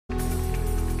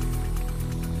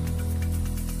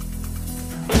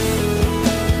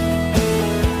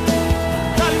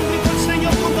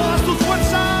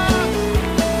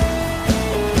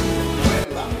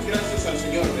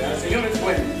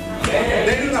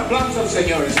aplauso al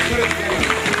Señor. El Señor es bueno.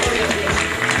 Gloria a Dios.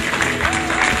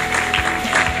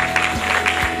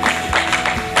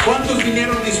 ¿Cuántos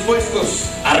vinieron dispuestos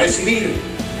a recibir?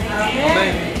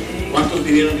 Amén. ¿Cuántos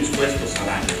vinieron dispuestos a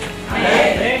dar?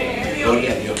 Amén.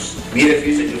 Gloria a Dios. Mire,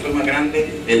 fíjense, yo soy más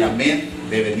grande el amén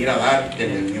de venir a dar que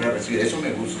de venir a recibir. Eso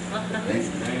me gusta.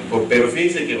 Pero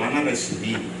fíjense que van a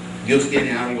recibir. Dios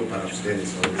tiene algo para ustedes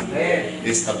hoy,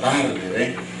 esta tarde,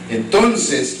 ¿ve?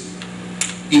 Entonces,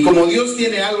 y como Dios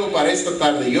tiene algo para esta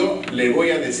tarde, yo le voy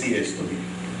a decir esto. Mire.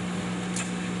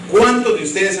 ¿Cuántos de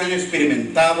ustedes han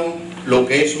experimentado lo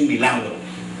que es un milagro?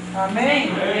 Amén.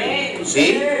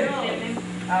 ¿Sí?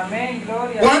 Amén.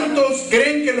 Gloria. ¿Cuántos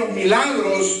creen que los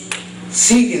milagros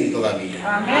siguen todavía?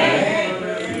 Amén.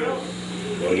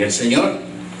 Gloria al Señor.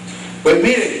 Pues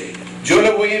mire, yo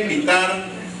le voy a invitar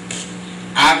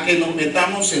a que nos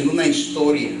metamos en una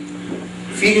historia.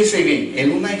 Fíjese bien,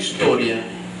 en una historia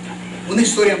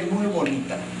muy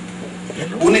bonita,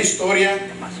 una historia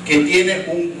que tiene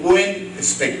un buen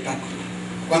espectáculo.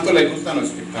 ¿Cuánto le gustan los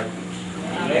espectáculos?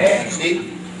 ¿Sí?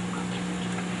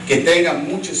 Que tenga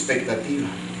mucha expectativa,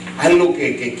 algo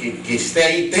que esté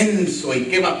ahí tenso, y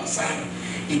qué va a pasar,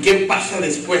 y qué pasa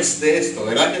después de esto,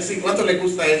 ¿verdad que sí? ¿Cuánto le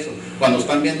gusta eso? Cuando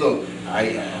están viendo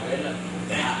ahí la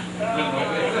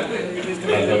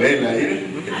novela,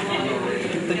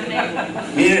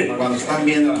 mire, cuando están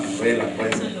viendo la novela,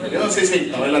 pues, yo no sé si hay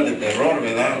novelas de terror,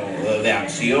 ¿verdad? O de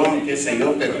acción, qué sé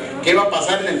yo, pero ¿qué va a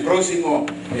pasar en el próximo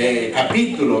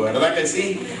capítulo, verdad que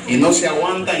sí? Y no se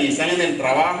aguantan y están en el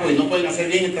trabajo y no pueden hacer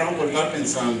bien el trabajo por estar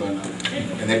pensando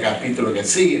en el capítulo que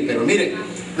sigue. Pero mire,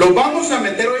 los vamos a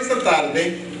meter hoy esta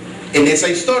tarde en esa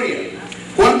historia.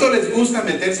 ¿Cuánto les gusta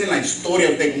meterse en la historia?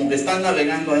 Ustedes como que están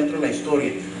navegando adentro de la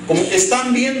historia, como que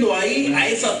están viendo ahí a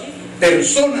esas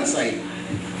personas ahí.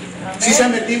 ¿Sí se ha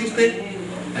metido usted?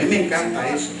 A mí me encanta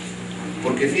eso,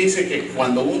 porque fíjese que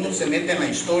cuando uno se mete en la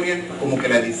historia, como que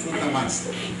la disfruta más.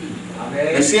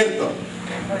 ¿No es cierto?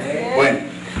 Bueno,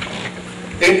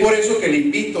 es por eso que le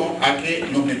invito a que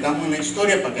nos metamos en la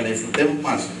historia para que la disfrutemos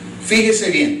más. Fíjese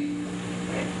bien,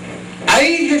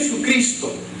 ahí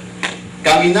Jesucristo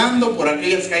caminando por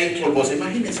aquellas calles polvosas.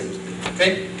 Imagínese usted,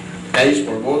 ¿sí? Calles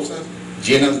polvosas,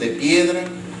 llenas de piedra.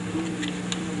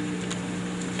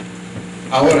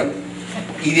 Ahora,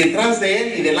 y detrás de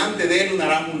él y delante de él una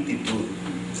gran multitud.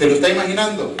 ¿Se lo está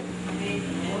imaginando?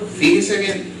 Fíjese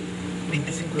bien,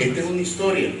 esta es una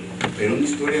historia, pero una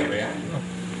historia real.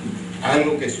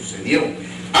 Algo que sucedió,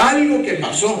 algo que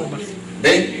pasó.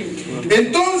 ¿Ven?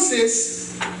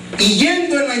 Entonces, y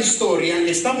yendo en la historia,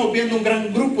 estamos viendo un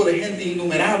gran grupo de gente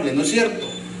innumerable, ¿no es cierto?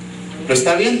 ¿Lo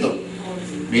está viendo?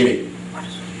 Mire,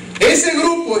 ese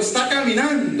grupo está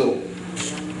caminando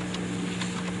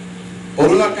por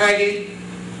una calle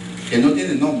que no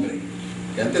tiene nombre,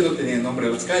 que antes no tenía nombre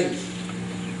las calles,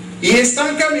 y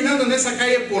están caminando en esa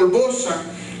calle polvosa.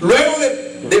 Luego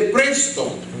de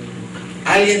presto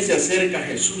alguien se acerca a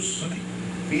Jesús.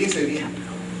 Fíjese bien,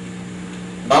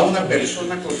 va una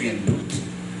persona corriendo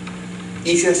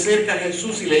y se acerca a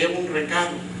Jesús y le lleva un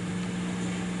recado,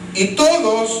 y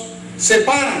todos se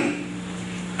paran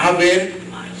a ver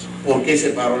por qué se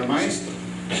paró el maestro.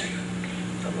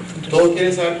 ¿Todos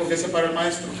quieren saber por qué se para el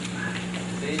maestro?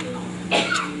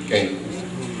 Okay.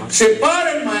 Se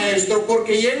para el maestro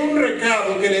porque llega un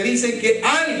recado que le dice que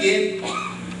alguien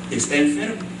está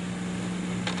enfermo.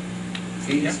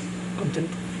 Fíjense.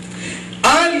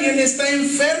 Alguien está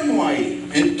enfermo ahí.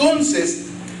 Entonces,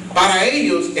 para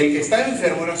ellos, el que está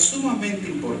enfermo era sumamente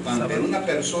importante. Era una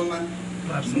persona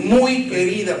muy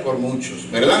querida por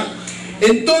muchos, ¿verdad?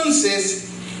 Entonces,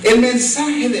 el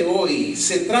mensaje de hoy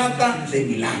se trata de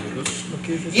milagros.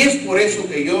 Y es por eso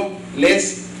que yo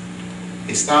les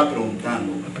estaba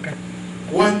preguntando,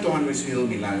 ¿cuántos han recibido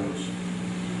milagros?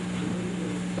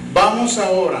 Vamos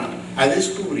ahora a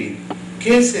descubrir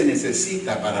qué se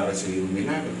necesita para recibir un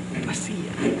milagro.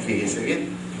 Fíjese bien,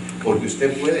 porque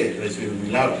usted puede recibir un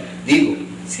milagro. Digo,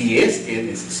 si es que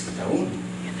necesita uno.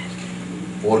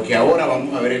 Porque ahora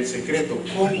vamos a ver el secreto,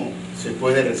 cómo se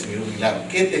puede recibir un milagro,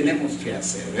 qué tenemos que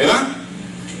hacer, ¿verdad?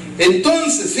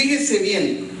 Entonces, fíjese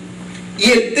bien,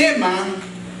 y el tema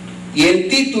y el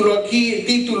título aquí, el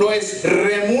título es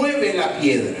Remueve la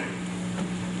Piedra.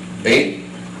 ¿Ve?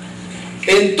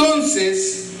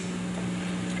 Entonces,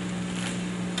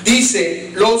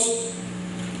 dice los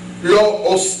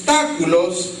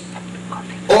obstáculos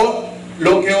o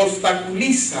lo que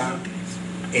obstaculiza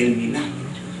el milagro.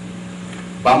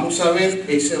 Vamos a ver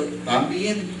eso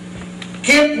también.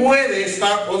 ¿Qué puede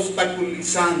estar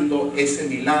obstaculizando ese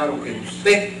milagro que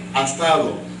usted ha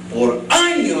estado por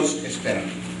años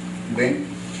esperando? ¿Ven?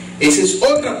 Esa es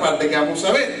otra parte que vamos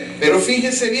a ver. Pero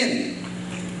fíjese bien,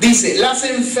 Dice, las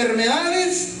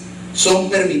enfermedades son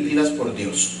permitidas por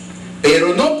Dios,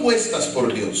 pero no puestas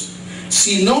por Dios,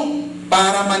 sino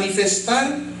para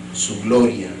manifestar su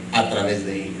gloria a través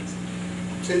de ellas.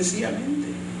 Sencillamente.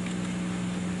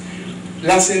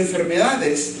 Las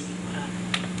enfermedades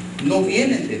no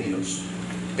vienen de Dios,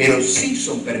 pero sí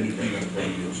son permitidas por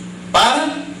Dios.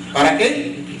 ¿Para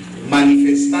qué?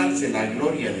 Manifestarse la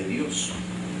gloria de Dios.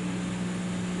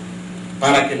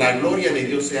 Para que la gloria de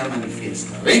Dios sea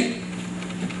manifiesta. ¿Ven?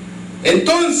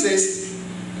 Entonces,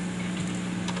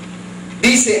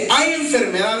 dice, hay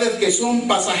enfermedades que son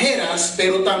pasajeras,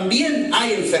 pero también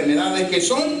hay enfermedades que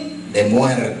son de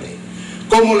muerte.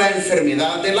 Como la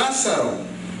enfermedad de Lázaro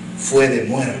fue de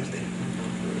muerte.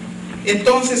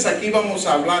 Entonces aquí vamos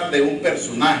a hablar de un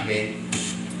personaje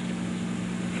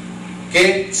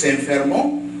que se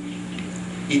enfermó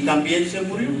y también se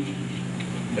murió.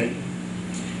 ¿Ven?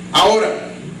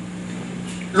 Ahora,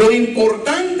 lo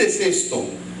importante es esto,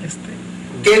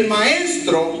 que el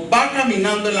maestro va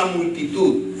caminando en la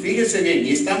multitud, fíjese bien,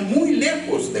 y está muy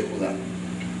lejos de Judá.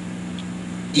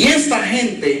 Y esta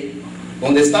gente,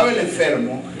 donde estaba el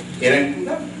enfermo, era en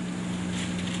Judá,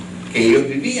 que ellos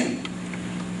vivían.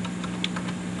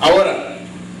 Ahora,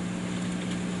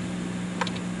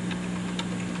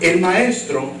 el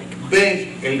maestro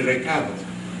ve el recado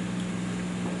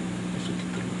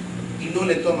y no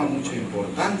le toma mucha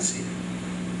importancia.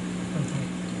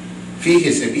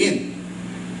 Fíjese bien.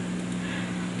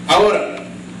 Ahora,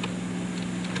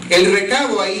 el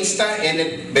recado ahí está en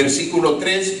el versículo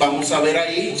 3, vamos a ver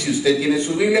ahí, si usted tiene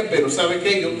su Biblia, pero ¿sabe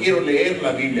qué? Yo quiero leer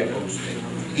la Biblia por usted.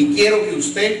 Y quiero que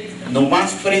usted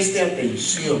nomás preste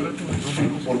atención,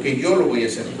 porque yo lo voy a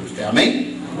hacer por usted.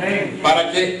 Amén.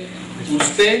 Para que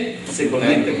usted se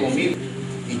conecte conmigo.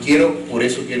 Y por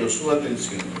eso quiero su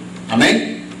atención.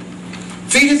 Amén.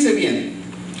 Fíjense bien.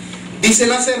 Dice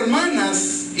las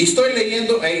hermanas, y estoy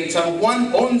leyendo en San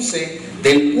Juan 11,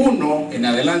 del 1 en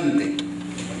adelante.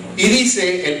 Y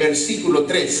dice el versículo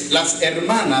 3, las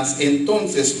hermanas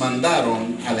entonces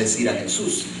mandaron a decir a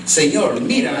Jesús, Señor,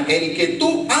 mira, el que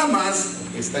tú amas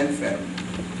está enfermo.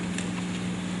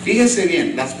 Fíjense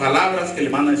bien las palabras que le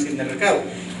mandan a decir en el recado.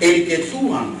 El que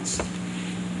tú amas.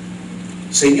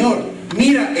 Señor,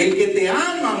 mira, el que te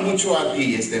ama mucho a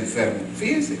ti está enfermo.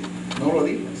 Fíjense, no lo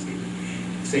digo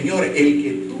así. Señor, el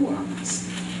que tú amas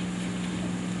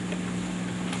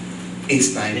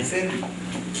está enfermo.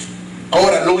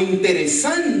 Ahora, lo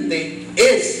interesante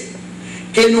es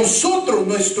que nosotros,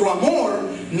 nuestro amor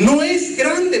no es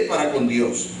grande para con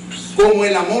Dios, como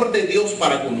el amor de Dios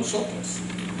para con nosotros.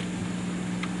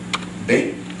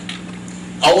 ¿Ven?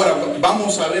 Ahora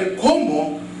vamos a ver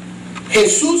cómo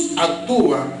Jesús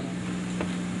actúa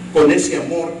con ese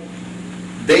amor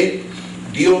de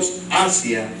Dios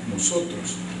hacia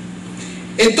nosotros.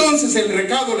 Entonces el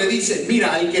recado le dice,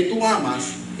 mira, el que tú amas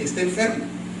está enfermo.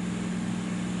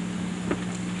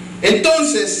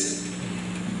 Entonces,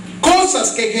 cosas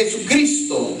que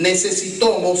Jesucristo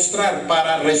necesitó mostrar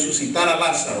para resucitar a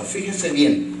Lázaro, fíjese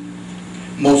bien,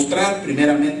 mostrar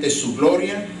primeramente su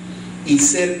gloria y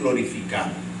ser glorificado.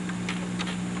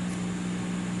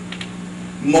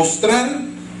 Mostrar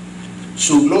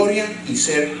su gloria y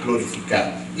ser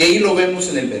glorificado. Y ahí lo vemos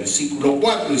en el versículo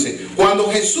 4, dice, cuando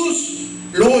Jesús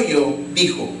lo oyó,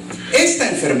 dijo, esta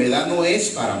enfermedad no es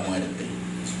para muerte,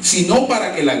 sino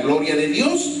para que la gloria de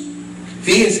Dios,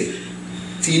 fíjese,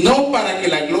 sino para que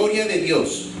la gloria de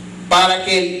Dios, para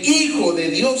que el Hijo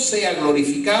de Dios sea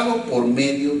glorificado por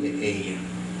medio de ella.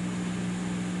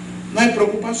 No hay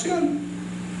preocupación,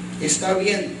 está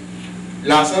bien,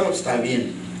 Lázaro está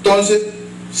bien. Entonces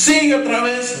sigue otra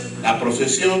vez la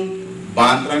procesión,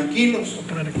 van tranquilos,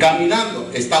 caminando.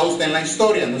 Está usted en la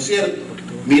historia, ¿no es cierto?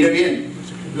 Mire bien,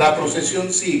 la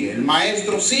procesión sigue, el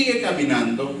maestro sigue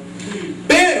caminando,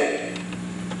 pero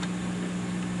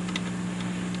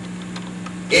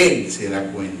él se da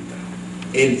cuenta,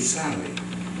 él sabe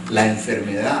la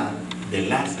enfermedad de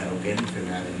Lázaro, que es la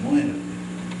enfermedad de muerte.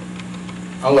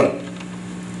 Ahora,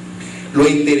 lo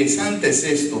interesante es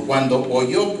esto, cuando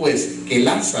oyó pues que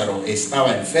Lázaro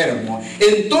estaba enfermo,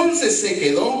 entonces se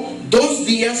quedó 2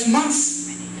 días más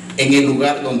en el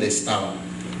lugar donde estaba.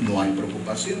 No hay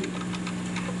preocupación.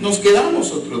 Nos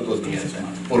quedamos otros 2 días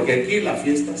más, porque aquí la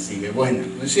fiesta sigue buena,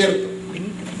 ¿no es cierto?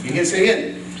 Fíjense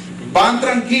bien, van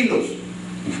tranquilos,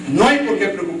 no hay por qué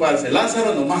preocuparse,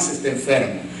 Lázaro nomás está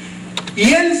enfermo.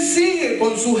 Y él sigue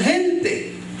con su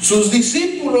gente, sus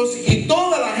discípulos y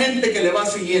toda la gente que le va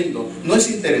siguiendo. ¿No es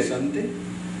interesante?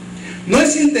 ¿No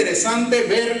es interesante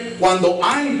ver cuando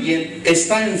alguien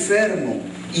está enfermo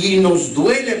y nos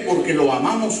duele porque lo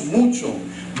amamos mucho?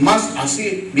 Más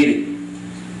así, miren,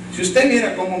 si Si usted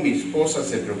viera cómo mi esposa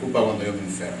se preocupa cuando yo me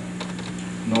enfermo,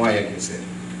 no haya que hacer.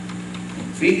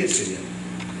 Fíjese bien,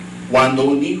 cuando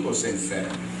un hijo se enferma,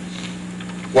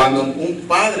 cuando un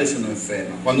padre se nos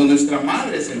enferma, cuando nuestra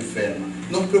madre se enferma,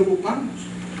 nos preocupamos.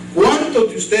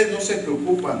 ¿Cuántos de ustedes no se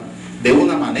preocupan de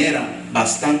una manera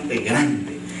bastante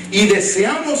grande? Y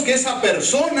deseamos que esa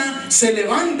persona se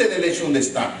levante del hecho donde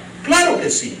está. Claro que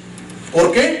sí.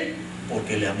 ¿Por qué?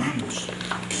 Porque le amamos.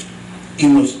 Y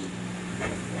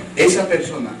esa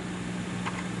persona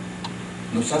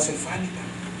nos hace falta.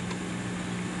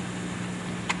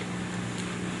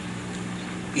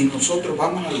 Y nosotros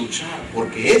vamos a luchar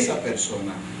porque esa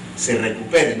persona se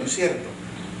recupere, ¿no es cierto?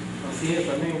 Así es,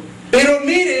 amén. Pero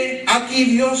mire, aquí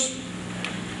Dios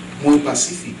muy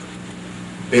pacífico.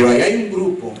 Pero ahí hay un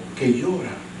grupo que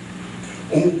llora,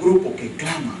 un grupo que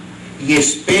clama y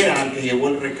espera al que llegó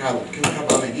el recado. ¿Qué hora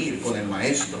va a venir con el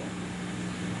maestro?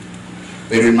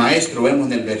 Pero el maestro, vemos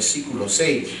en el versículo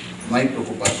 6, no hay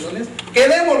preocupaciones,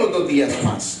 quedemos los 2 días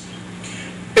más.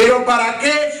 ¿Pero para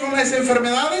qué son las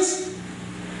enfermedades?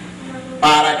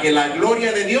 Para que la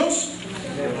gloria de Dios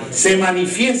se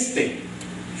manifieste.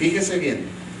 Fíjese bien,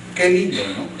 qué lindo,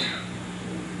 ¿no?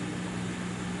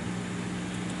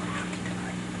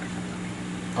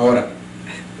 Ahora,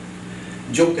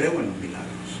 yo creo en los milagros.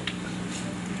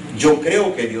 Yo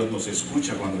creo que Dios nos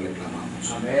escucha cuando le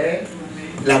clamamos. Amén.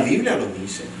 La Biblia lo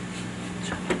dice.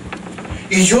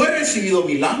 Y yo he recibido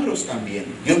milagros también.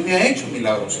 Dios me ha hecho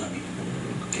milagros a mí.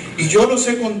 Y yo los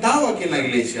he contado aquí en la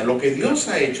iglesia, lo que Dios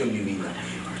ha hecho en mi vida.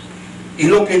 Y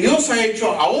lo que Dios ha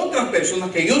hecho a otras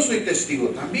personas que yo soy testigo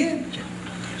también.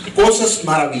 Cosas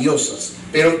maravillosas.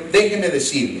 Pero déjeme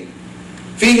decirle,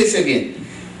 fíjese bien,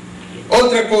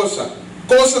 otra cosa,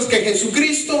 cosas que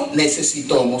Jesucristo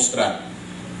necesitó mostrar.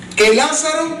 Que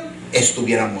Lázaro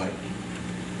estuviera muerto.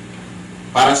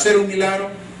 Para hacer un milagro,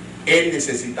 él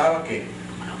necesitaba que,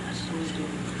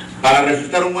 para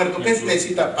resucitar un muerto, ¿qué se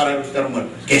necesita para resucitar un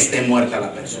muerto? Que esté muerta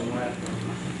la persona.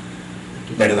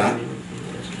 ¿Verdad?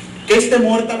 Que esté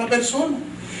muerta la persona.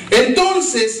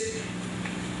 Entonces,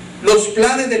 los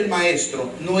planes del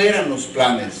maestro no eran los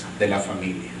planes de la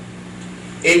familia.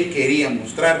 Él quería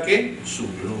mostrar que su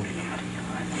gloria.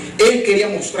 Él quería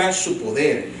mostrar su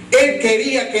poder. Él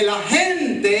quería que la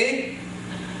gente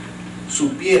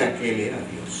supiera que Él era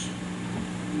Dios.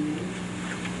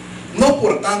 No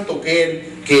por tanto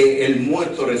que el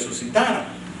muerto resucitara,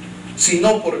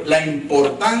 sino por la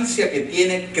importancia que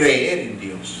tiene creer en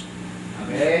Dios.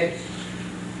 Amén.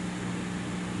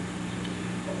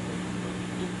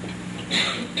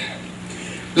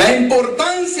 La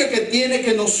importancia que tiene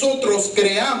que nosotros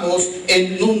creamos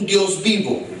en un Dios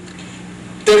vivo.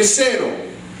 Tercero,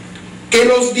 que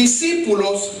los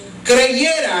discípulos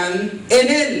creyeran en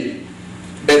Él.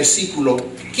 Versículo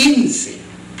 15.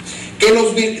 Que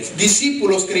los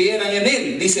discípulos creyeran en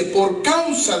Él. Dice, por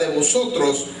causa de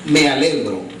vosotros me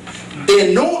alegro de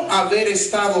no haber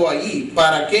estado allí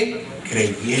para que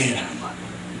creyeran.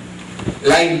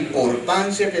 La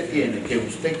importancia que tiene que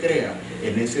usted crea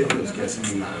en ese Dios que hace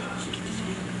milagros.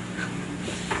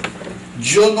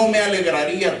 Yo no me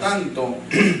alegraría tanto,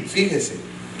 fíjese,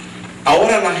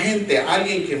 ahora la gente,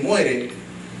 alguien que muere,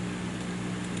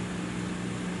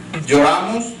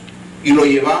 lloramos y lo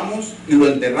llevamos y lo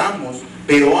enterramos,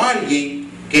 pero alguien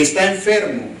que está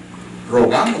enfermo,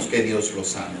 rogamos que Dios lo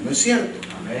sane, ¿no es cierto?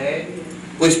 Amén.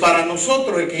 Pues para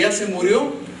nosotros, el que ya se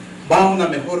murió, va a una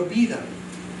mejor vida.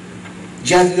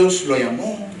 Ya Dios lo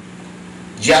llamó,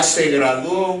 ya se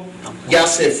graduó, ya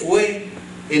se fue.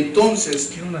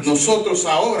 Entonces, nosotros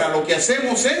ahora lo que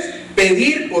hacemos es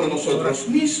pedir por nosotros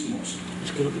mismos,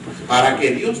 para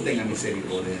que Dios tenga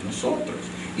misericordia de nosotros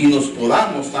y nos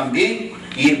podamos también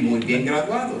ir muy bien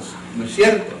graduados, ¿no es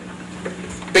cierto?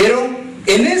 Pero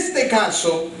en este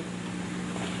caso,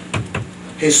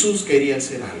 Jesús quería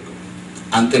hacer algo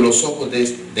ante los ojos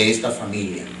de esta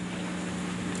familia.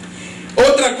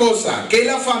 Otra cosa, que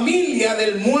la familia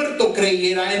del muerto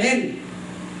creyera en Él.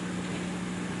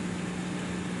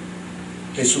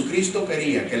 Jesucristo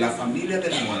quería que la familia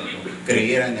del muerto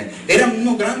creyera en Él. Eran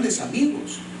unos grandes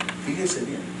amigos, fíjense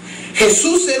bien.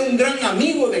 Jesús era un gran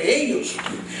amigo de ellos,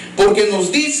 porque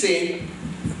nos dice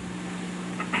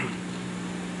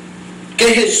que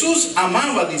Jesús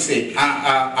amaba, dice,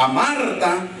 a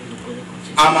Marta,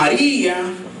 a María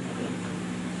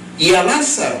y a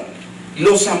Lázaro.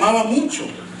 Los amaba mucho.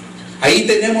 Ahí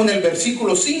tenemos en el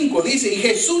versículo 5, dice, y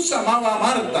Jesús amaba a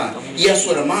Marta y a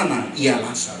su hermana y a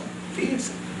Lázaro.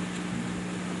 Fíjense,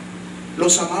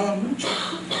 los amaba mucho.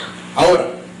 Ahora,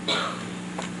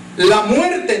 la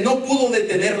muerte no pudo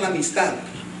detener la amistad.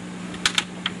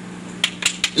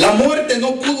 La muerte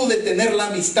no pudo detener la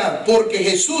amistad, porque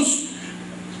Jesús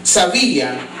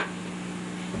sabía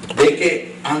de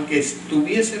que aunque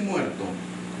estuviese muerto,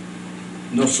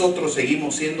 nosotros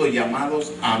seguimos siendo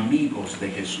llamados amigos de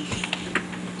Jesús.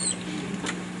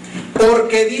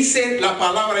 Porque dice la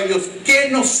palabra de Dios, ¿qué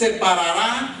nos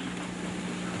separará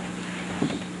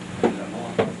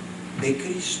de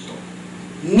Cristo?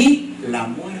 Ni la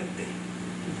muerte,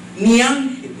 ni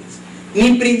ángeles,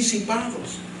 ni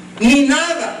principados, ni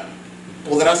nada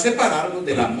podrá separarnos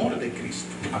del amor de Cristo.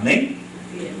 Amén.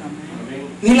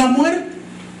 Ni la muerte.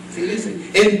 Fíjense.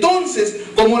 Entonces,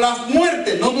 como la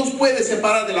muerte no nos puede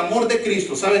separar del amor de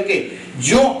Cristo, ¿sabe qué?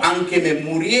 Yo, aunque me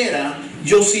muriera,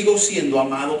 yo sigo siendo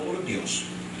amado por Dios.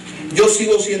 Yo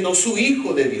sigo siendo su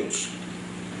hijo de Dios.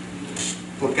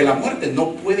 Porque la muerte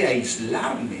no puede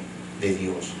aislarme de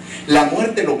Dios. La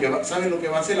muerte, ¿sabe lo que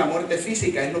va a hacer? La muerte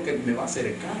física es lo que me va a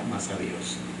acercar más a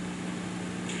Dios.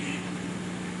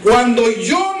 Cuando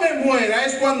yo me muera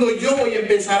es cuando yo voy a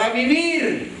empezar a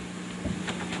vivir.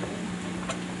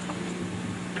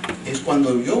 Es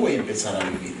cuando yo voy a empezar a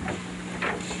vivir.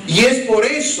 Y es por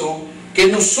eso que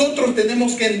nosotros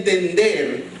tenemos que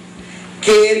entender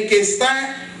que el que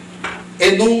está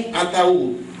en un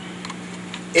ataúd,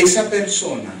 esa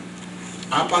persona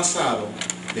ha pasado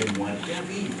de muerte a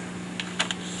vida.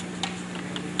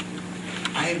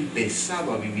 Ha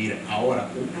empezado a vivir ahora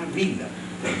una vida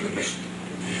con Cristo.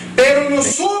 Pero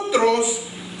nosotros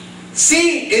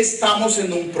sí estamos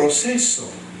en un proceso.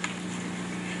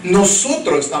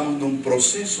 Nosotros estamos en un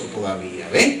proceso todavía,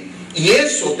 ¿ven? Y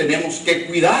eso tenemos que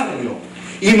cuidarlo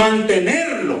y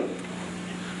mantenerlo.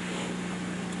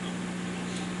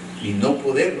 Y no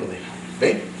poderlo dejar,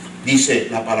 ¿ven? Dice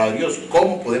la palabra de Dios,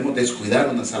 ¿cómo podemos descuidar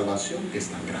una salvación que es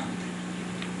tan grande?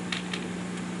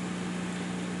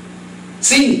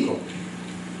 5.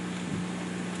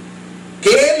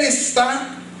 Que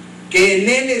en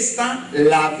Él está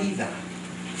la vida.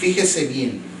 Fíjese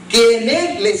bien, que en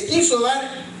Él les quiso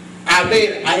dar a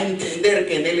entender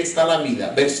que en Él está la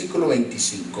vida. Versículo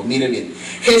 25, mire bien.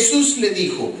 Jesús le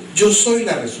dijo, yo soy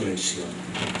la resurrección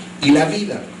y la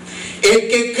vida. El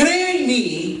que cree en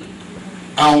mí,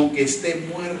 aunque esté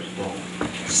muerto,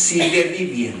 sigue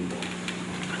viviendo.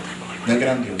 ¿No es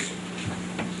grandioso?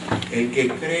 El que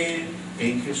cree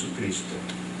en Jesucristo,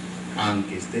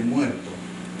 aunque esté muerto,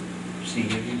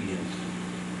 sigue viviendo.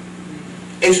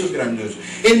 Eso es grandioso.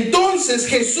 Entonces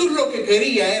Jesús lo que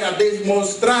quería era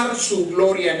demostrar su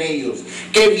gloria en ellos,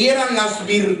 que vieran las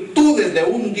virtudes de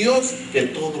un Dios que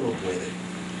todo lo puede,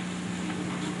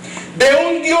 de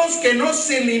un Dios que no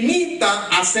se limita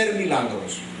a hacer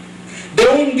milagros, de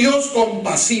un Dios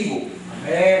compasivo,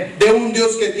 de un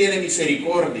Dios que tiene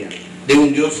misericordia, de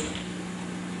un Dios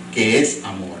que es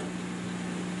amor.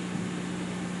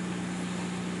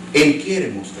 Él quiere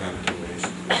mostrar todo eso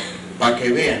para que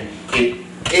vean que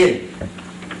Él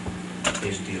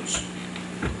es Dios.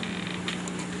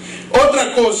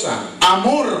 Otra cosa,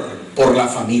 amor por la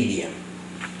familia.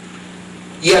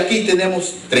 Y aquí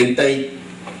tenemos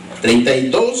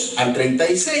 32 al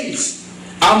 36.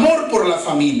 Amor por la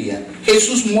familia.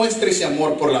 Jesús muestra ese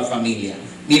amor por la familia.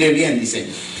 Mire bien, dice.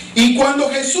 Y cuando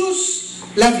Jesús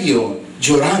la vio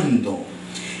llorando,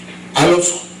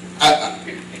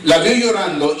 la vio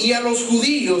llorando, y a los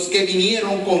judíos que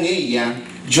vinieron con ella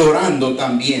llorando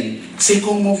también, se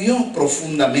conmovió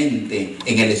profundamente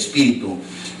en el espíritu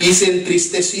y se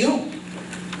entristeció.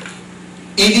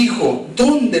 Y dijo,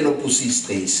 ¿dónde lo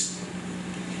pusisteis?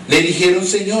 Le dijeron,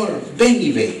 Señor, ven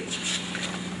y ve.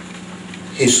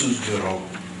 Jesús lloró.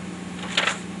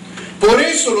 Por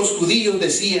eso los judíos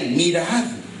decían, mirad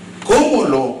cómo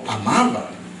lo amaba.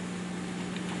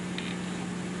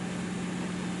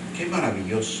 Qué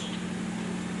maravilloso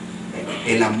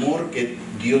el amor que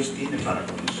Dios tiene para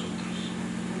con nosotros.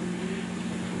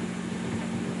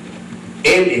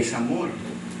 Él es amor.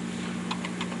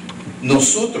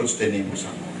 Nosotros tenemos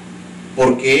amor,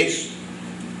 porque es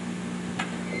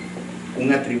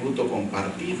un atributo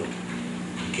compartido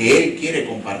que Él quiere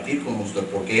compartir con nosotros,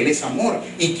 porque Él es amor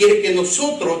y quiere que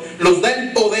nosotros, nos da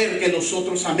el poder que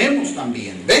nosotros amemos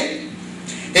también. ¿Ven?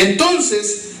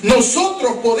 Entonces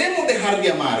nosotros podemos dejar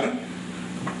de amar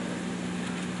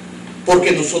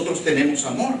porque nosotros tenemos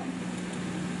amor,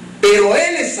 pero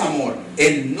Él es amor.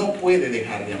 Él no puede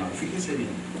dejar de amar. Fíjese bien,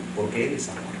 porque Él es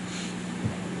amor.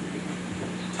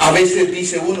 A veces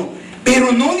dice uno,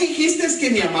 pero no dijiste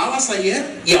que me amabas ayer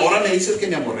y ahora me dices que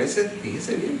me aborreces.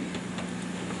 Fíjese bien.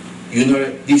 Y uno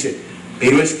dice,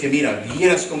 pero es que mira,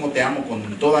 vieras cómo te amo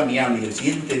con toda mi alma. Y el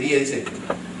siguiente día dice,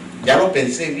 ya lo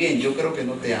pensé bien, yo creo que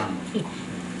no te amo.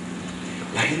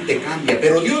 La gente cambia,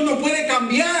 pero Dios no puede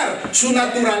cambiar. Su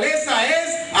naturaleza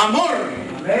es amor.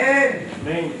 Amén.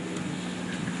 Amén.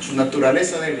 Su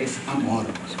naturaleza de él es amor.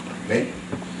 ¿Ve?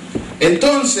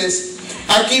 Entonces,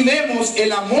 aquí vemos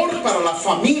el amor para la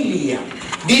familia.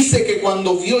 Dice que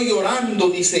cuando vio llorando,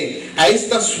 dice, a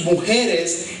estas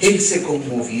mujeres, él se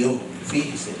conmovió.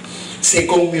 Fíjese, se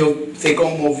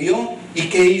conmovió. ¿Y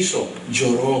qué hizo?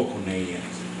 Lloró con ellas.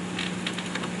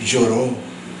 Lloró.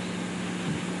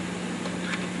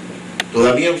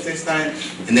 Todavía usted está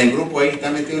en el grupo ahí,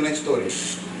 está metido en la historia.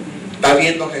 Está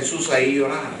viendo a Jesús ahí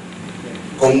llorar,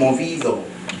 conmovido.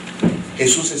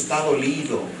 Jesús está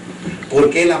dolido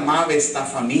porque él amaba esta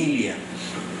familia.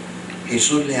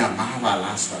 Jesús le amaba a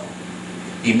Lázaro.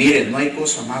 Y miren, no hay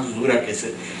cosa más dura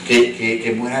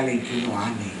que muera alguien que uno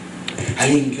ame,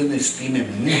 alguien que uno estime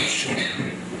mucho.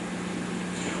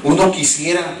 Uno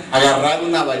quisiera agarrar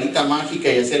una varita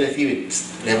mágica y hacerle decir,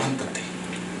 levántate,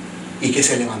 y que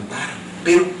se levantara,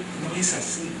 pero no es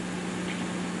así.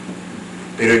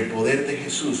 Pero el poder de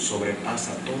Jesús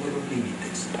sobrepasa todos los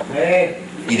límites.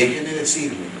 Y déjenme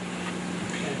decirle,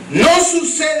 no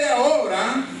sucede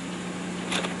ahora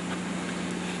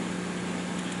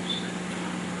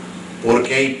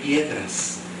porque hay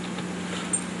piedras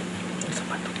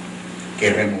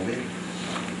que remover.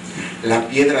 La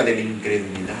piedra de la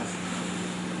incredulidad.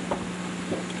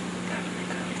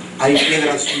 Hay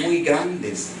piedras muy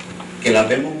grandes que las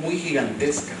vemos muy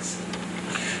gigantescas.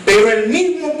 Pero el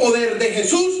mismo poder de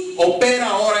Jesús opera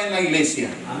ahora en la iglesia.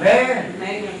 Amén.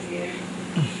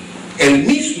 El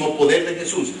mismo poder de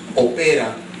Jesús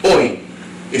opera hoy,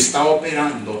 está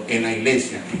operando en la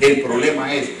iglesia. El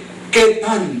problema es qué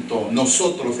tanto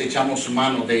nosotros echamos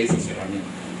mano de esas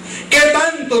herramientas. Qué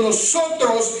tanto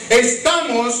nosotros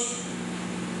estamos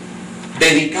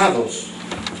dedicados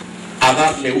a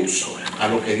darle uso a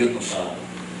lo que Dios nos ha dado.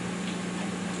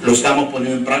 ¿Lo estamos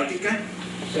poniendo en práctica?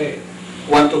 Sí.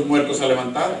 ¿Cuántos muertos ha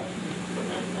levantado?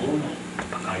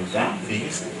 Ahí está,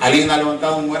 fíjese. ¿Alguien ha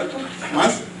levantado un muerto?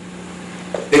 ¿Más?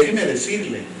 Déjeme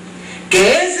decirle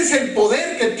que ese es el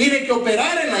poder que tiene que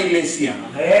operar en la iglesia.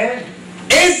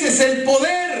 Ese es el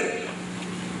poder.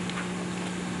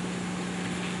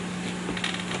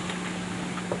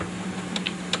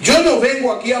 Yo no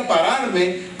vengo aquí a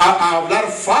pararme a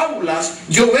hablar fábulas.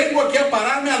 Yo vengo aquí a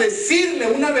pararme a decirle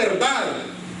una verdad.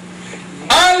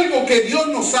 Algo que Dios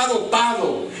nos ha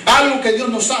dotado, algo que Dios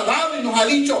nos ha dado y nos ha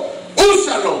dicho,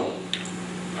 úsalo.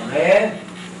 Amén.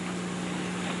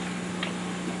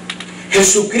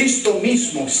 Jesucristo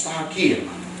mismo está aquí,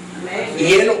 hermano. Amén.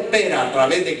 Y Él opera a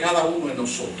través de cada uno de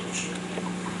nosotros.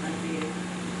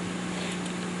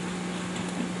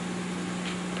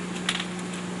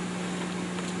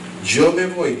 Yo me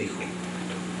voy, dijo,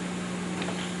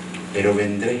 pero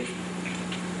vendré.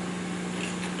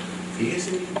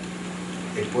 Fíjese bien,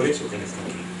 es por eso que Él está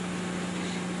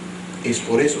aquí. Es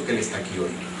por eso que Él está aquí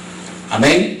hoy.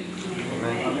 Amén.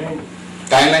 Amén.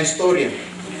 Está en la historia.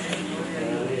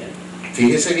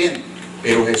 Fíjese bien,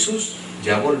 pero Jesús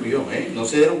ya volvió, no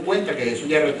se dieron cuenta que Jesús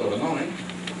ya retornó,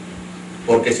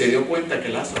 porque se dio cuenta que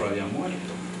Lázaro había muerto.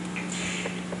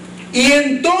 Y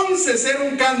entonces era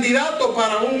un candidato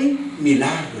para un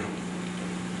milagro.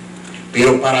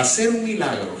 Pero para hacer un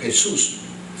milagro, Jesús,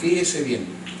 fíjese bien,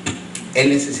 Él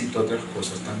necesitó otras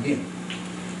cosas también.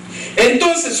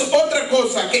 Entonces, otra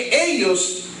cosa, que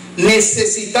ellos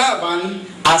necesitaban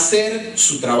hacer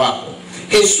su trabajo.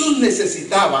 Jesús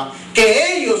necesitaba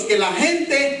que la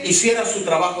gente hiciera su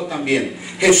trabajo también.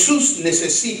 Jesús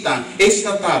necesita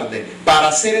esta tarde para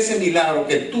hacer ese milagro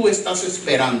que tú estás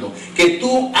esperando, que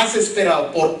tú has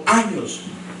esperado por años.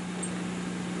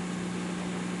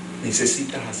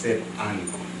 Necesitas hacer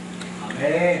algo.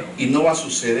 Amén. Y no va a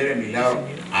suceder el milagro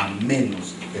a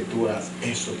menos que tú hagas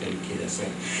eso que Él quiere hacer.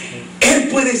 Él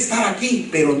puede estar aquí,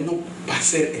 pero no va a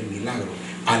ser el milagro,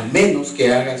 al menos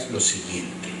que hagas lo siguiente.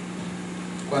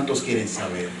 ¿Cuántos quieren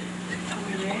saber?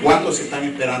 ¿Cuántos están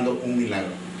esperando un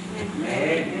milagro?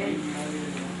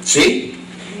 ¿Sí?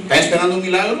 ¿Están esperando un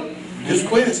milagro? Dios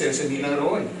puede hacer ese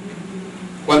milagro hoy.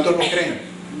 ¿Cuántos lo creen?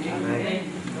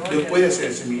 Dios puede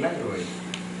hacer ese milagro hoy.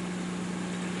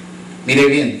 Mire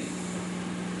bien,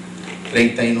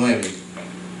 39,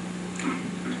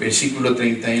 versículo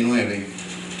 39,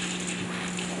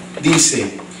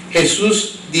 dice,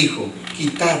 Jesús dijo,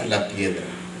 quitad la piedra.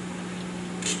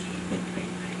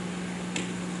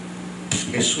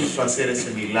 Jesús va a hacer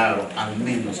ese milagro, al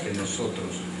menos que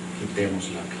nosotros quitemos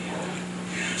la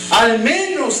piedra. Al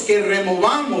menos que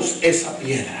removamos esa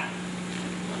piedra.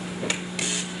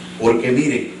 Porque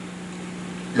mire,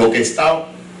 lo que está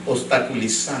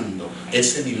obstaculizando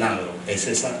ese milagro es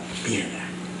esa piedra.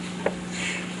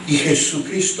 Y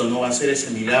Jesucristo no va a hacer ese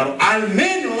milagro, al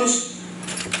menos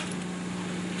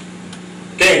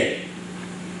que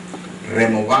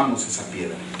removamos esa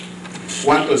piedra.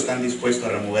 ¿Cuántos están dispuestos a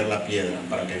remover la piedra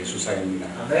para que Jesús haga el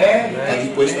milagro? ¿Está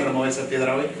dispuesto a remover esa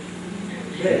piedra hoy?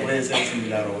 Puede ser ese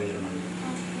milagro hoy, hermano.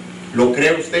 ¿Lo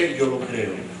cree usted? Yo lo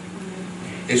creo.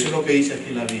 Eso es lo que dice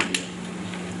aquí la Biblia.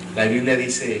 La Biblia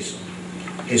dice eso.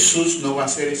 Jesús no va a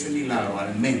hacer ese milagro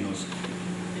al menos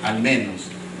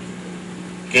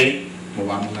que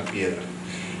movamos la piedra.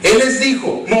 Él les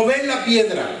dijo: moved la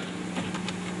piedra,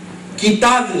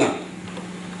 quitadla.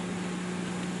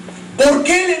 ¿Por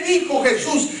qué le dijo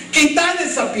Jesús quitad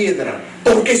esa piedra?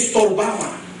 Porque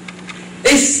estorbaba,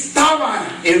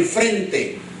 estaba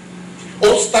enfrente,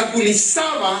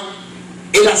 obstaculizaba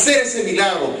el hacer ese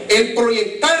milagro, el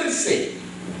proyectarse.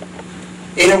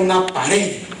 Era una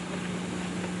pared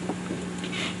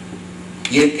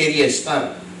y él quería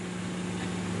estar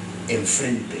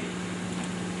enfrente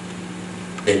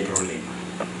del problema.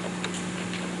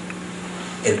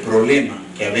 El problema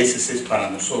que a veces es para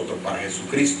nosotros, para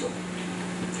Jesucristo,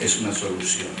 es una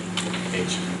solución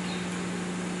hecha.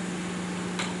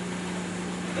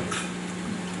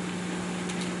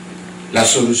 La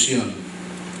solución.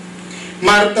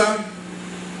 Marta,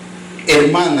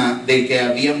 hermana del que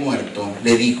había muerto,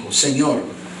 le dijo: Señor,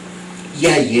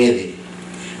 ya hiede,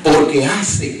 porque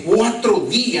hace 4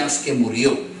 días que murió.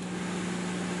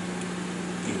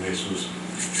 Dijo Jesús: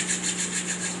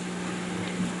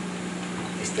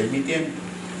 este es mi tiempo.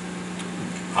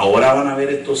 Ahora van a ver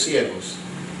estos ciegos.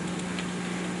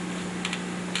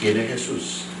 ¿Quién es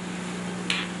Jesús?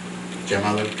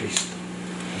 Llamado el Cristo.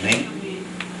 Amén.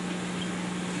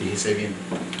 Fíjese bien.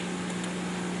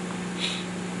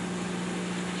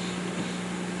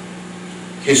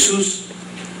 Jesús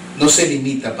no se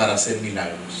limita para hacer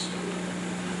milagros.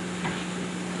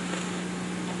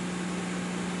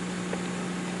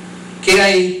 ¿Qué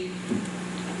hay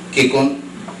que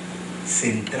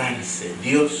concentrarse?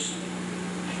 Dios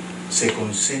se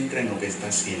concentra en lo que está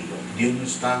haciendo. Dios no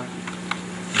está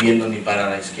viendo ni para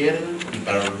la izquierda ni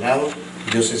para los lados.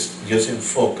 Dios se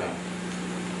enfoca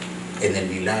en el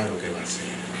milagro que va a hacer.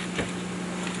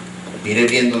 Mire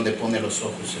bien donde pone los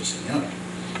ojos el Señor.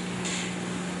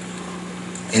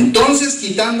 Entonces,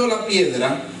 quitando la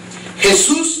piedra,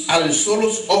 Jesús alzó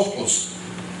los ojos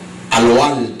a lo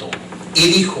alto y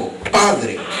dijo: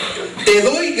 Padre, te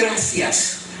doy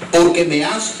gracias porque me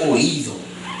has oído.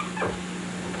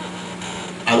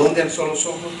 ¿A dónde alzó los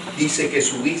ojos? Dice que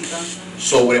su vista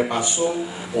sobrepasó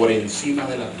por encima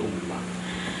de la tumba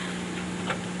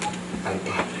al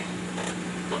Padre.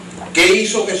 ¿Qué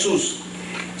hizo Jesús?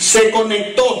 Se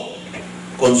conectó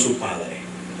con su Padre.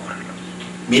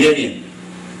 Mire bien,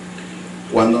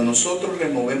 cuando nosotros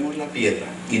removemos la piedra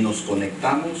y nos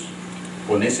conectamos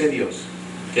con ese Dios,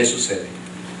 ¿qué sucede?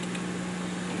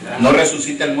 ¿No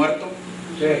resucita el muerto?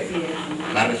 Sí.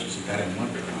 Va a resucitar el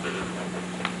muerto.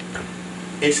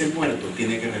 Ese muerto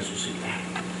tiene que resucitar.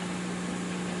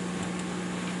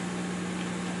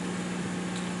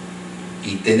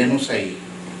 Y tenemos ahí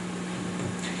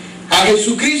a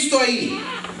Jesucristo ahí.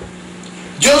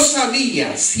 Yo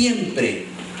sabía, siempre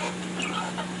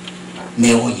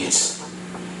me oyes,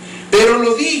 pero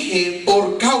lo dije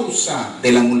por causa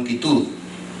de la multitud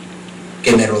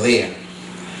que me rodea,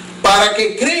 para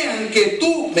que crean que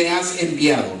tú me has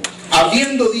enviado.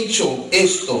 Habiendo dicho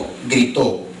esto,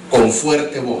 gritó con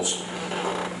fuerte voz: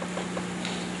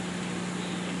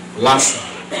 Lázaro,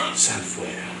 sal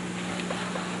fuera.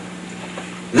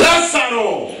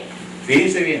 ¡Lázaro!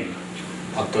 Fíjense bien,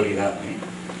 autoridad,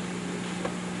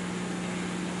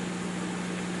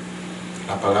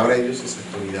 La palabra de Dios es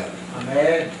autoridad.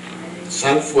 Amén.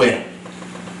 Sal fuera.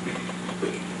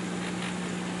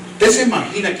 ¿Usted se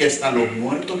imagina que hasta los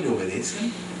muertos le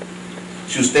obedecen?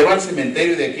 Si usted va al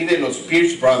cementerio de aquí de los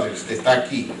Pierce Brothers, que está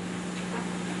aquí,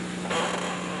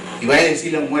 y vaya a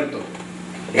decirle a un muerto: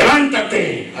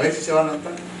 levántate, a ver si se va a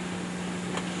levantar.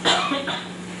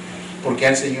 Porque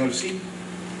al Señor sí.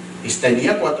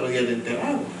 Tenía 4 días de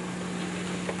enterrado.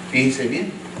 Fíjense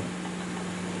bien.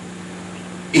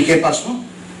 ¿Y qué pasó?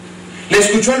 ¿Le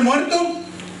escuchó el muerto?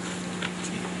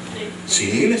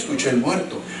 Sí, le escuchó el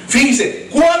muerto. Fíjense,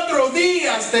 4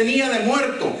 días tenía de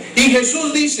muerto. Y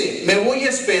Jesús dice: me voy a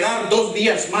esperar 2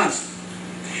 días más.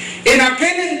 En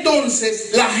aquel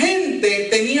entonces la gente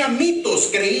tenía mitos,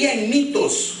 creía en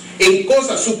mitos, en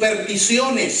cosas,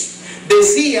 supersticiones.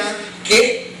 Decía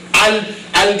que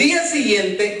al día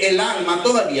siguiente el alma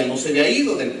todavía no se había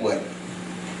ido del cuerpo,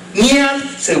 ni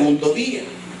al segundo día,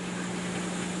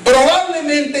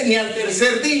 probablemente ni al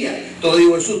tercer día. Entonces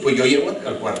dijo Jesús: pues yo llego hasta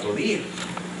el 4.º día,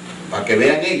 para que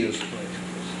vean ellos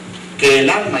que el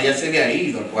alma ya se había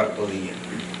ido al 4.º día,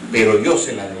 pero yo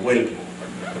se la devuelvo.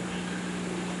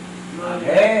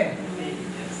 Amén.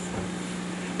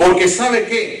 Porque ¿sabe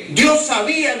qué? Dios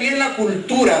sabía bien la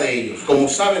cultura de ellos, como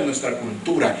sabe nuestra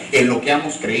cultura, en lo que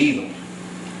hemos creído.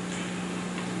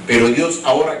 Pero Dios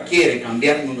ahora quiere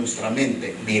cambiarnos nuestra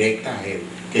mente directa a Él,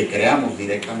 que creamos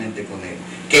directamente con Él,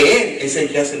 que Él es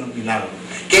el que hace los milagros,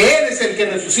 que Él es el que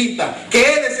resucita, que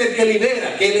Él es el que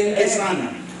libera, que Él es el que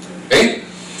sana.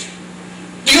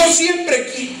 Dios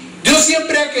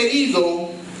siempre ha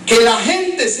querido que la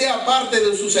gente sea parte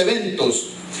de sus eventos.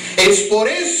 Es por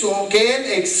eso que Él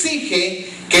exige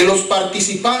que los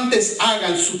participantes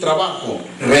hagan su trabajo,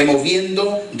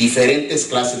 removiendo diferentes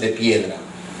clases de piedra.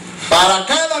 Para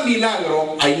cada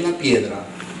milagro hay una piedra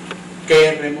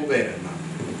que remover, hermano.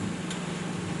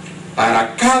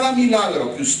 Para cada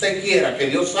milagro que usted quiera que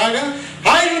Dios haga,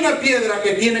 hay una piedra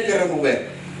que tiene que remover.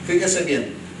 Fíjese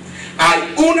bien.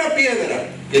 Hay una piedra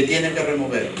que tiene que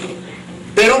remover.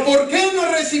 Pero ¿por qué no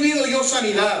he recibido yo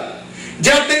sanidad?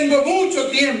 Ya tengo mucho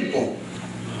tiempo.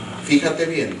 Fíjate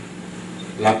bien,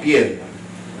 la piedra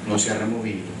no se ha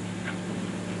removido.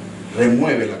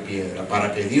 Remueve la piedra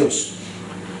para que Dios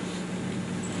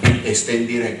esté en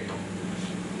directo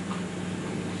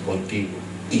contigo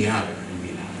y haga el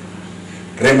milagro.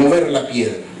 Remover la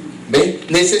piedra. ¿Ven?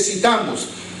 Necesitamos.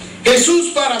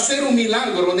 Jesús, para hacer un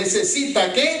milagro,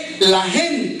 necesita que la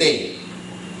gente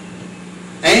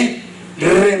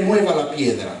remueva la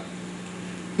piedra.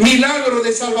 Milagro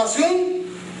de salvación,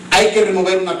 hay que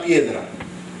remover una piedra.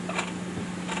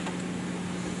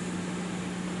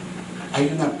 Hay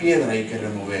una piedra hay que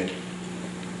remover.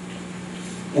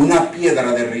 Una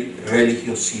piedra de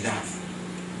religiosidad.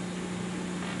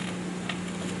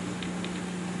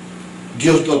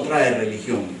 Dios no trae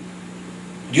religión.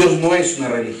 Dios no es una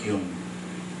religión.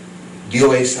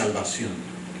 Dios es salvación.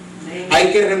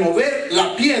 Hay que remover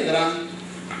la piedra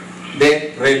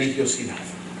de religiosidad.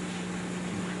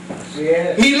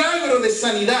 Milagro de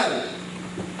sanidad.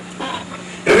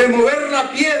 Remover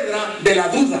la piedra de la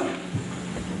duda.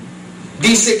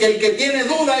 Dice que el que tiene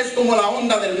duda es como la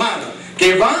onda del mar,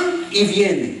 que va y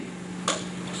viene.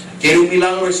 ¿Quiere un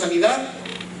milagro de sanidad?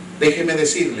 Déjeme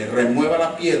decirle, remueva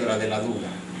la piedra de la duda.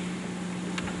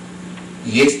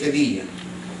 Y este día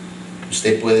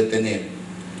usted puede tener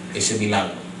ese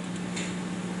milagro.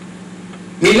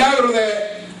 Milagro de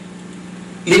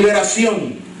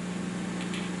liberación.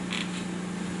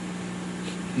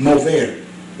 Mover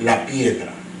la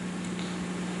piedra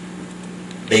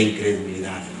de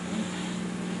incredulidad.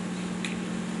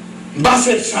 Va a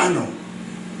ser sano.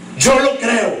 Yo lo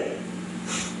creo.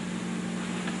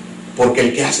 Porque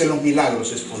el que hace los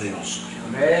milagros es poderoso.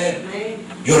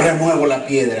 Yo remuevo la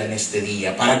piedra en este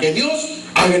día para que Dios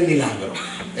haga el milagro.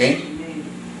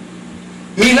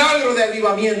 Milagro de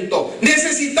avivamiento.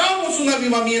 Necesitamos un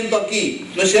avivamiento aquí,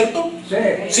 ¿no es cierto? Sí.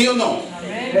 ¿Sí o no?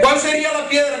 ¿Cuál sería la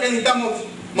piedra que necesitamos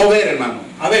mover, hermano?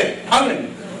 A ver, háblenme.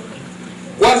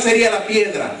 ¿Cuál sería la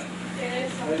piedra?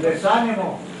 El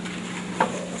desánimo.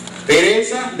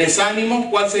 Pereza,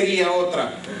 desánimo. ¿Cuál sería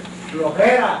otra?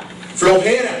 Flojera.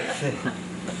 Flojera.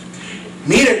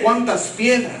 Mire cuántas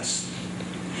piedras.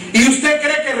 ¿Y usted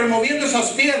cree que removiendo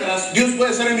esas piedras Dios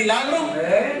puede hacer el milagro?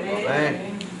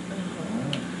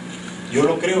 Yo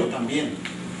lo creo también.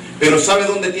 Pero ¿sabe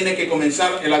dónde tiene que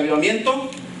comenzar el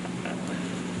avivamiento?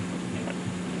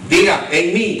 Diga,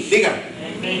 en mí. Diga,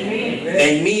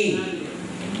 en mí.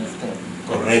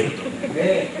 Correcto.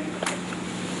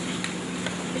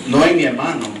 No en mi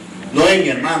hermano, no en mi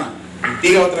hermana.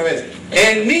 Diga otra vez,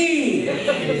 en mí.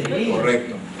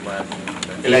 Correcto.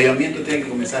 El avivamiento tiene que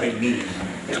comenzar en mí.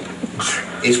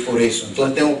 Es por eso.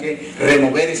 Entonces tengo que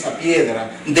remover esa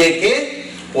piedra de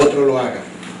que otro lo haga.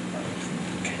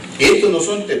 Estos no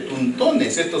son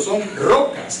tetuntones, estos son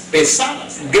rocas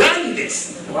pesadas,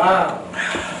 grandes. Wow.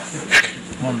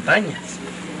 Montañas.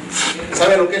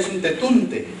 ¿Sabe lo que es un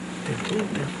tetunte?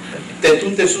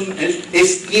 Tetunte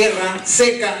es tierra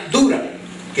seca, dura,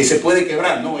 que se puede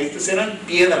quebrar. No, estas eran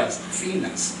piedras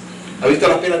finas. ¿Ha visto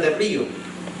las piedras del río?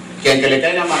 Que aunque le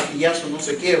caiga martillazo no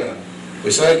se quiebran.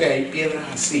 Pues sabe que hay piedras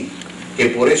así, que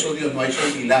por eso Dios no ha hecho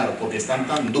el milagro, porque están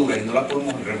tan duras y no las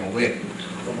podemos remover.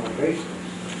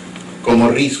 Como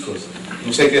riscos.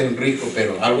 No sé qué es un risco,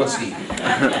 pero algo así.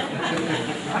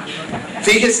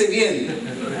 Fíjese bien.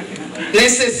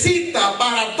 Necesita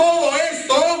para todo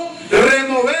esto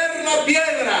remover la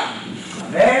piedra.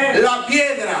 Amén. La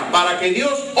piedra para que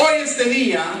Dios hoy este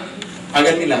día haga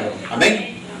el milagro.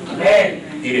 Amén. Amén.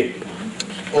 Mire,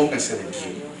 póngase de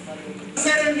pie.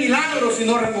 Hacer el milagro si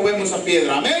no removemos esa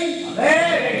piedra. Amén.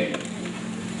 Amén.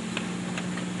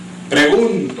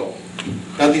 Pregunto,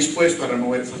 ¿estás dispuesto a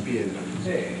remover esa piedra?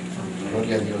 Sí.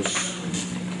 Gloria a Dios.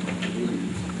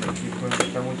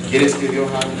 ¿Quieres que Dios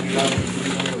haga un milagro en tu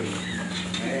vida hoy?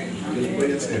 Dios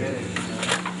puede hacer.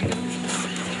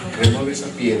 Remueve esa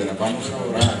piedra. Vamos a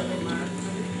orar.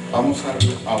 Vamos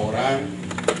a orar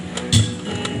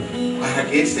para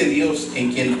que ese Dios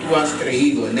en quien tú has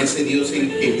creído, en ese Dios en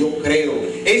que yo creo,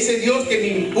 ese Dios que me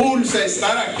impulsa a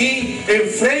estar aquí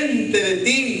enfrente de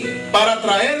ti para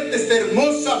traerte esta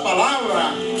hermosa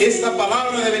palabra, esta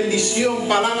palabra de bendición,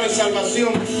 palabra de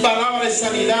salvación, palabra de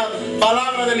sanidad,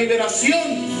 palabra de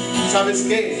liberación. ¿Sabes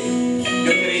qué?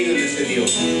 Yo he creído en ese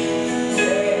Dios.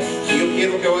 Y yo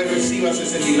quiero que hoy recibas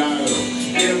ese milagro.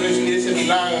 Quiero recibir ese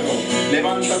milagro.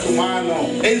 Levanta tu mano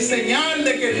en señal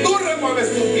de que tú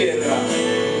remueves tu piedra.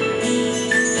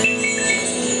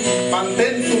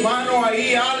 Mantén tu mano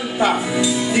ahí alta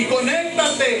y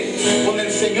conéctate con el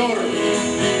Señor.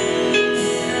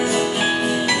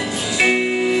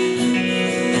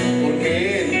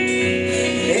 Porque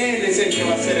Él es el que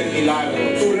va a hacer el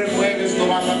milagro. Tú remueves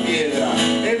nomás la piedra.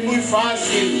 Es muy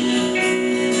fácil.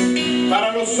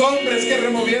 Para los hombres que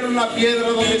removieron la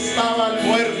piedra donde estaba el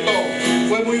muerto,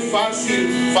 fue muy fácil,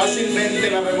 fácilmente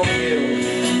la removieron.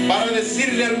 Para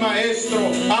decirle al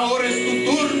maestro, ahora es tu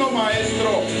turno,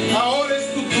 maestro, ahora es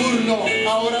tu turno,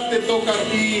 ahora te toca a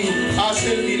ti, haz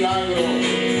el milagro.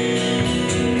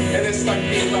 Él está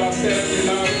aquí para hacer el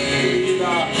milagro en tu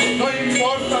vida. No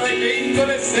importa de qué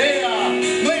índole sea,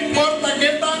 no importa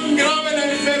qué tan grave la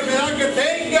enfermedad que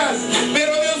tengas,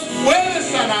 pero Dios puede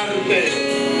sanarte.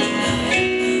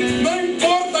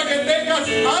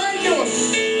 Años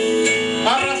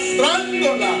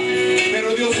arrastrándola, pero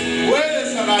Dios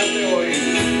puede sanarte hoy.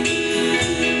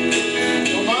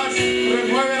 Nomás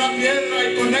remueve la piedra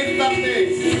y conéctate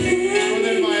con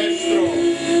el Maestro.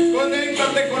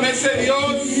 Conéctate con ese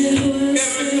Dios que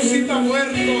resucita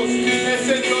muertos,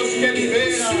 ese Dios que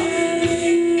libera.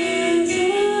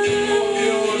 Oh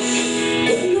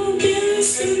Dios,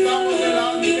 estamos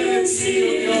delante de ti,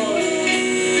 oh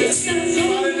Dios.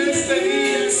 Para en este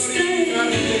día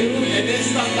en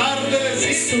esta tarde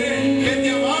decirte que te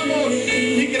amamos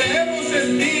y creemos en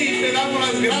ti y te damos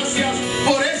las gracias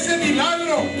por ese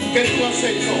milagro que tú has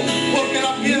hecho, porque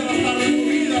la piedra está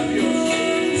removida, Dios.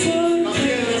 La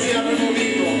piedra se ha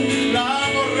removido, la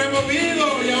hemos removido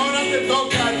y ahora te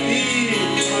toca a ti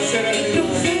hacer el milagro.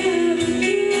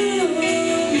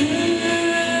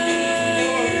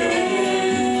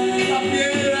 La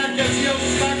piedra que hacía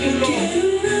obstáculo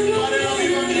para el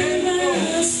avivamiento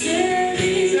se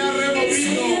ha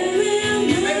removido.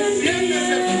 Enciende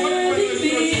ese fuego en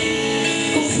nuestro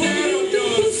espíritu,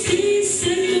 Dios.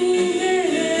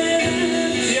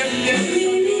 Y empieza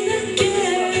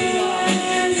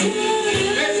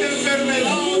esa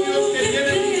enfermedad, oh Dios, que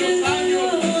tiene muchos años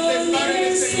de estar en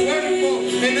ese cuerpo,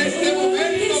 en este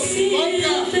momento,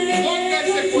 toca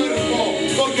ese cuerpo,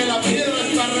 porque la piedra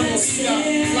está removida,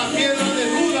 la piedra de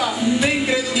duda, de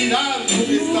incredulidad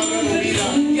está removida,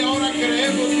 y ahora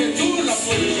creemos que tú la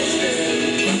puedes hacer.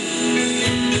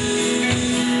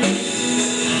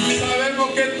 Sabemos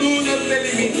que tú no te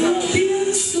limitas.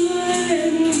 No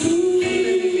te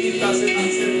limitas en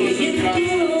hacer cosas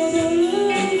grandes.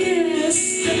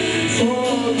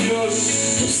 Oh Dios,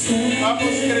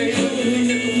 hemos creído en ti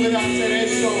que tú puedes hacer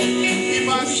eso y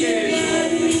más que eso.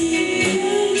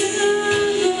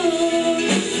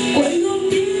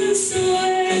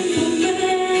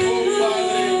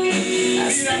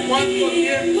 ¿Cuánto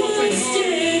tiempo, Señor,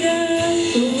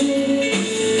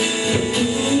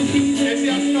 que se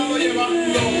ha estado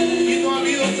llevando y no ha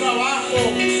habido trabajo?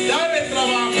 Dale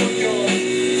trabajo, Dios,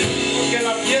 porque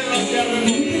la piedra se ha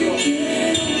removido.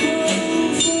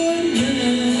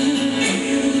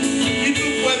 Y tú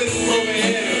puedes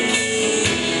proveer.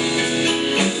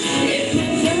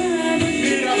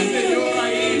 Mira, Señor,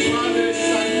 ahí, Padre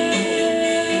Santo,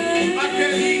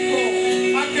 aquel hijo,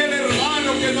 aquel hermano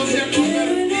que no se ha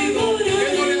convertido,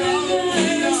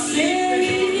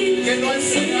 que no ha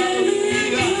enseñado tu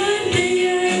vida.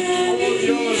 Oh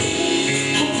Dios,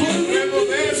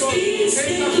 removemos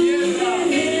esa piedra,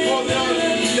 oh Dios,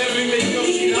 de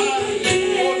religiosidad.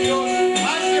 Oh Dios,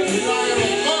 haz el milagro,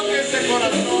 toque ese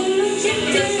corazón,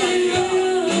 simple sanidad.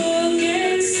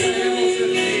 Creemos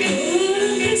en ti.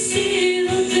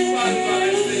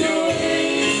 Sálvale, Señor.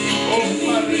 Oh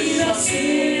Padre Santo,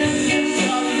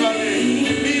 sálvale.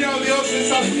 Mira, oh Dios,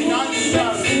 esas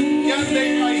finanzas que han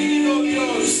decaído,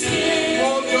 Dios.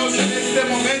 Oh Dios, en este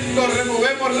momento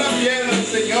removemos la piedra,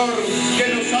 Señor, que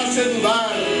nos hace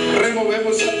dudar.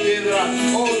 Removemos la piedra.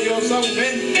 Oh Dios,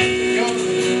 aumenta, Señor,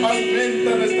 aumenta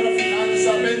nuestra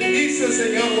finanza. Bendice,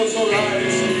 Señor, los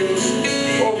hogares, oh Dios.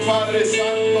 Oh Padre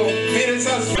Santo, mira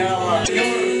esas llamas, Señor.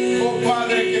 Oh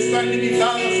Padre, que están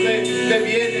limitadas de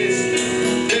bienes,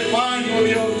 de pan, oh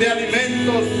Dios, de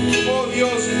alimentos. Oh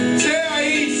Dios, sea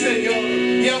ahí, Señor.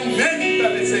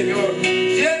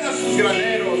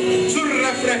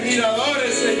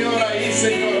 refrigeradores, Señor, ahí,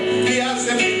 Señor, y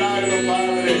hace milagro,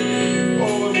 Padre.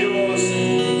 Oh Dios,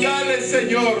 dale,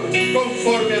 Señor,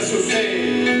 conforme a su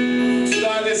fe.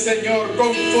 Dale, Señor,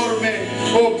 conforme,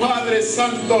 oh Padre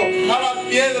Santo, a la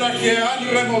piedra que han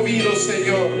removido,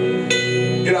 Señor.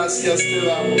 Gracias te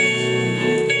damos.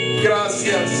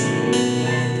 Gracias.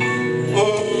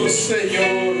 Oh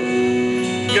Señor,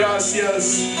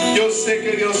 gracias. Yo sé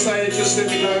que Dios ha hecho ese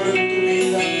milagro en tu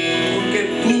vida, porque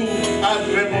tú has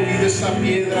removido esa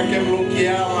piedra que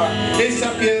bloqueaba,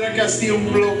 esa piedra que hacía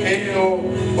un bloqueo.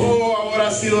 Oh, ahora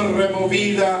ha sido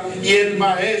removida, y el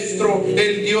Maestro,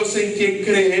 el Dios en quien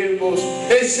creemos,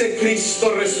 ese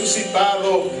Cristo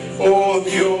resucitado, oh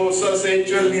Dios, has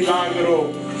hecho el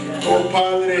milagro. Oh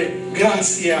Padre,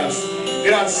 gracias.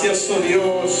 Gracias, oh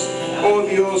Dios. Oh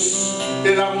Dios,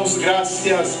 te damos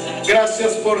gracias.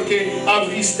 Gracias porque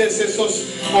abriste esos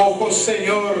ojos,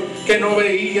 Señor, que no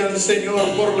veían, Señor,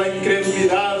 por la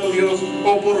incredulidad, oh Dios,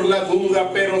 o por la duda,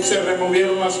 pero se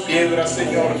removieron las piedras,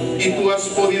 Señor. Y tú has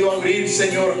podido abrir,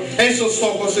 Señor, esos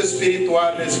ojos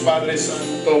espirituales, Padre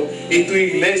Santo. Y tu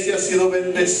iglesia ha sido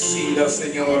bendecida,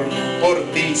 Señor, por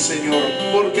ti, Señor.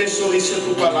 Porque eso dice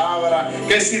tu palabra,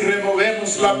 que si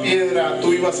removemos la piedra,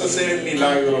 tú ibas a hacer el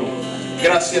milagro.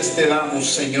 Gracias te damos,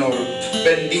 Señor.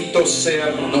 Bendito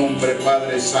sea tu nombre,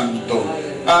 Padre Santo.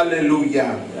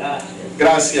 Aleluya.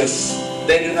 Gracias.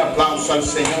 Denle un aplauso al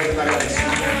Señor en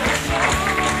agradecimiento.